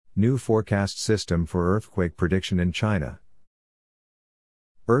New forecast system for earthquake prediction in China.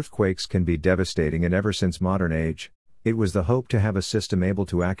 Earthquakes can be devastating, and ever since modern age, it was the hope to have a system able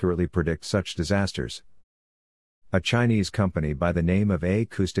to accurately predict such disasters. A Chinese company by the name of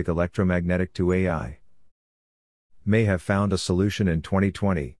Acoustic Electromagnetic to AI may have found a solution in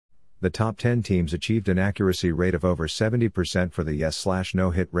 2020. The top 10 teams achieved an accuracy rate of over 70% for the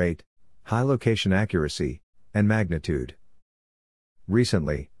yes/no hit rate, high location accuracy, and magnitude.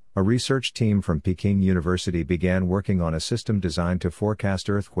 Recently, a research team from Peking University began working on a system designed to forecast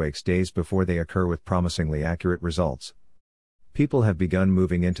earthquakes days before they occur with promisingly accurate results. People have begun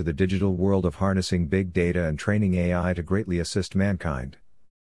moving into the digital world of harnessing big data and training AI to greatly assist mankind.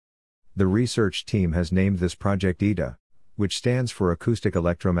 The research team has named this project EDA, which stands for Acoustic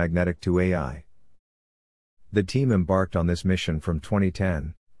Electromagnetic to AI. The team embarked on this mission from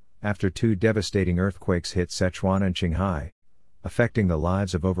 2010, after two devastating earthquakes hit Sichuan and Qinghai, affecting the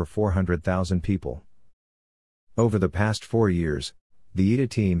lives of over 400,000 people. Over the past 4 years, the EDA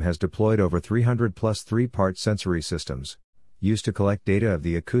team has deployed over 300 plus three-part sensory systems, used to collect data of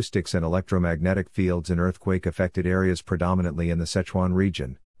the acoustics and electromagnetic fields in earthquake-affected areas predominantly in the Sichuan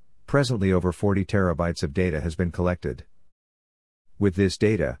region. Presently over 40 terabytes of data has been collected. With this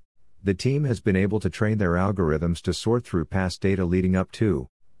data, the team has been able to train their algorithms to sort through past data leading up to,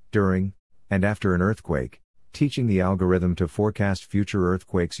 during, and after an earthquake, teaching the algorithm to forecast future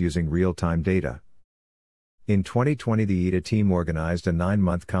earthquakes using real-time data. In 2020, the EDA team organized a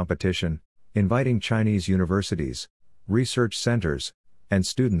 9-month competition, inviting Chinese universities, research centers, and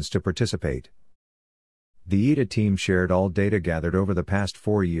students to participate. The EDA team shared all data gathered over the past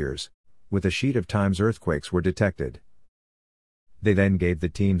 4 years, with a sheet of times earthquakes were detected. They then gave the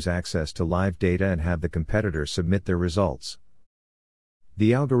teams access to live data and had the competitors submit their results.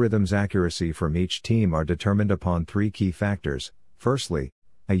 The algorithm's accuracy from each team are determined upon 3 key factors. Firstly,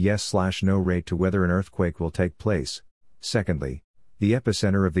 a yes/no rate to whether an earthquake will take place. Secondly, the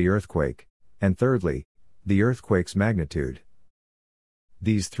epicenter of the earthquake. And thirdly, the earthquake's magnitude.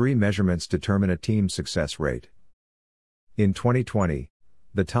 These 3 measurements determine a team's success rate. In 2020,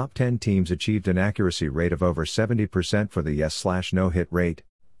 the top 10 teams achieved an accuracy rate of over 70% for the yes/no hit rate,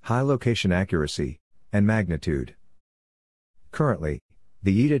 high location accuracy, and magnitude. Currently,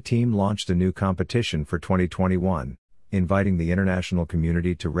 the EDA team launched a new competition for 2021, inviting the international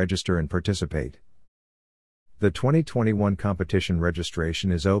community to register and participate. The 2021 competition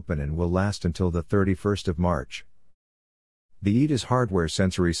registration is open and will last until the 31st of March. The EDA's hardware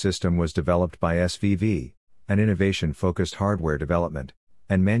sensory system was developed by SVV, an innovation-focused hardware development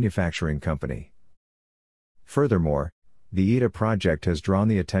and manufacturing company. Furthermore, the EDA project has drawn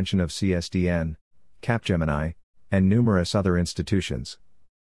the attention of CSDN, Capgemini, and numerous other institutions.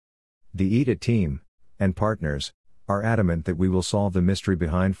 The EDA team, and partners, are adamant that we will solve the mystery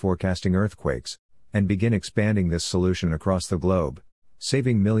behind forecasting earthquakes, and begin expanding this solution across the globe,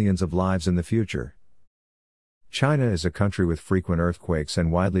 saving millions of lives in the future. China is a country with frequent earthquakes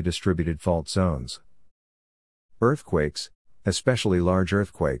and widely distributed fault zones. Earthquakes, especially large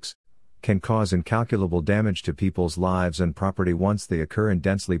earthquakes, can cause incalculable damage to people's lives and property once they occur in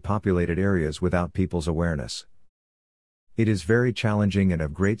densely populated areas without people's awareness. It is very challenging and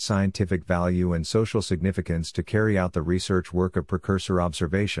of great scientific value and social significance to carry out the research work of precursor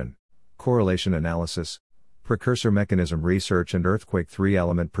observation, correlation analysis, precursor mechanism research and earthquake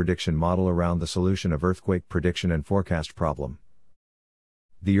 3-element prediction model around the solution of earthquake prediction and forecast problem.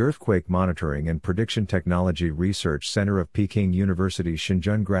 The Earthquake Monitoring and Prediction Technology Research Center of Peking University's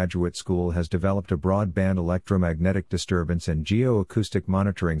Shenzhen Graduate School has developed a broadband electromagnetic disturbance and geoacoustic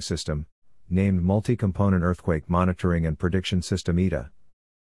monitoring system, named Multi-Component Earthquake Monitoring and Prediction System EDA.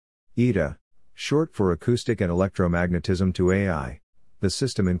 EDA, short for Acoustic and Electromagnetism to AI, the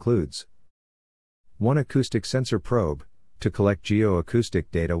system includes 1 acoustic sensor probe, to collect geoacoustic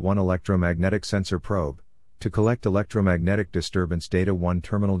data, 1 electromagnetic sensor probe, to collect electromagnetic disturbance data, 1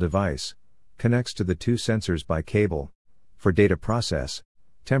 terminal device, connects to the 2 sensors by cable, for data process,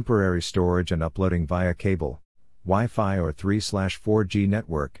 temporary storage and uploading via cable, Wi-Fi or 3/4G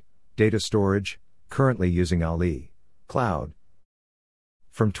network, data storage, currently using Ali Cloud.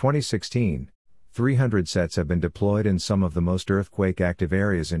 From 2016, 300 sets have been deployed in some of the most earthquake-active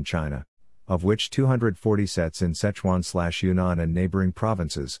areas in China, of which 240 sets in Sichuan/Yunnan and neighboring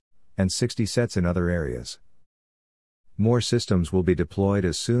provinces, and 60 sets in other areas. More systems will be deployed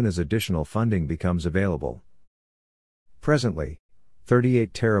as soon as additional funding becomes available. Presently,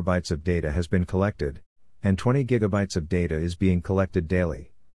 38 terabytes of data has been collected, and 20 gigabytes of data is being collected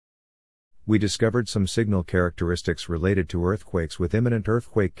daily. We discovered some signal characteristics related to earthquakes with imminent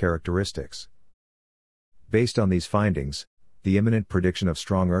earthquake characteristics. Based on these findings, the imminent prediction of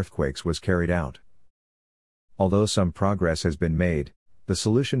strong earthquakes was carried out. Although some progress has been made, the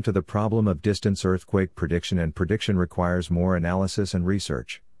solution to the problem of distance earthquake prediction requires more analysis and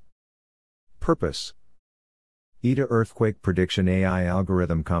research. Purpose: EDA Earthquake Prediction AI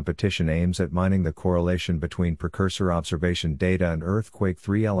algorithm competition aims at mining the correlation between precursor observation data and earthquake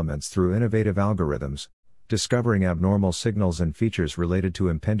 3 elements through innovative algorithms, discovering abnormal signals and features related to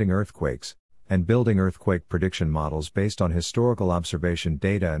impending earthquakes, and building earthquake prediction models based on historical observation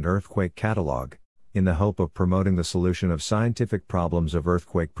data and earthquake catalog, in the hope of promoting the solution of scientific problems of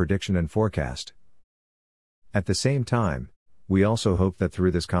earthquake prediction and forecast. At the same time, we also hope that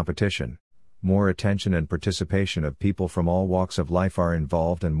through this competition, more attention and participation of people from all walks of life are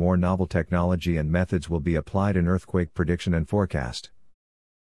involved and more novel technology and methods will be applied in earthquake prediction and forecast.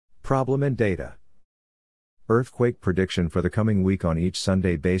 Problem and data. Earthquake prediction for the coming week on each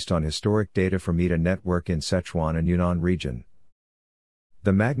Sunday based on historic data from EDA network in Sichuan and Yunnan region.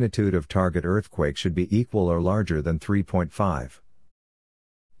 The magnitude of target earthquake should be equal or larger than 3.5.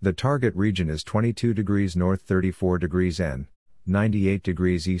 The target region is 22 degrees north 34 degrees N, 98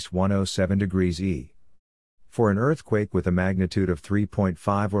 degrees east 107 degrees E. For an earthquake with a magnitude of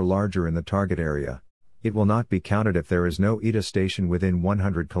 3.5 or larger in the target area, it will not be counted if there is no EDA station within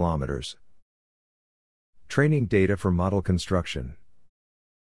 100 kilometers. Training data for model construction.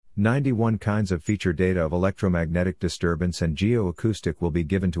 91 kinds of feature data of electromagnetic disturbance and geoacoustic will be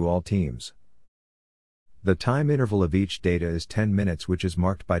given to all teams. The time interval of each data is 10 minutes, which is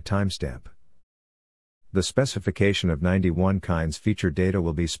marked by timestamp. The specification of 91 kinds feature data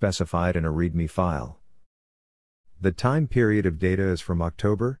will be specified in a README file. The time period of data is from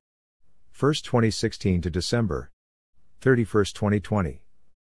October 1, 2016 to December 31, 2020.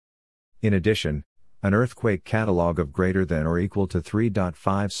 In addition, an earthquake catalog of greater than or equal to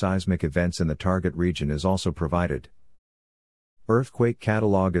 3.5 seismic events in the target region is also provided. Earthquake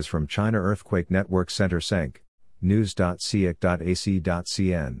catalog is from China Earthquake Network Center CENC,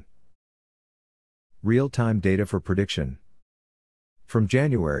 news.ciec.ac.cn. Real-time data for prediction. From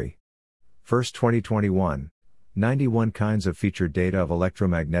January 1, 2021, 91 kinds of featured data of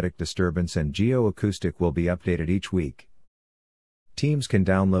electromagnetic disturbance and geoacoustic will be updated each week. Teams can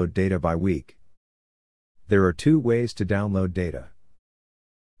download data by week. There are 2 ways to download data.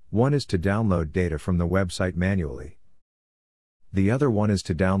 One is to download data from the website manually. The other one is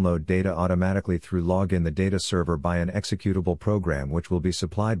to download data automatically through login the data server by an executable program which will be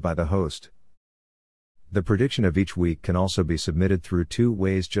supplied by the host. The prediction of each week can also be submitted through 2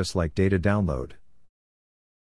 ways just like data download.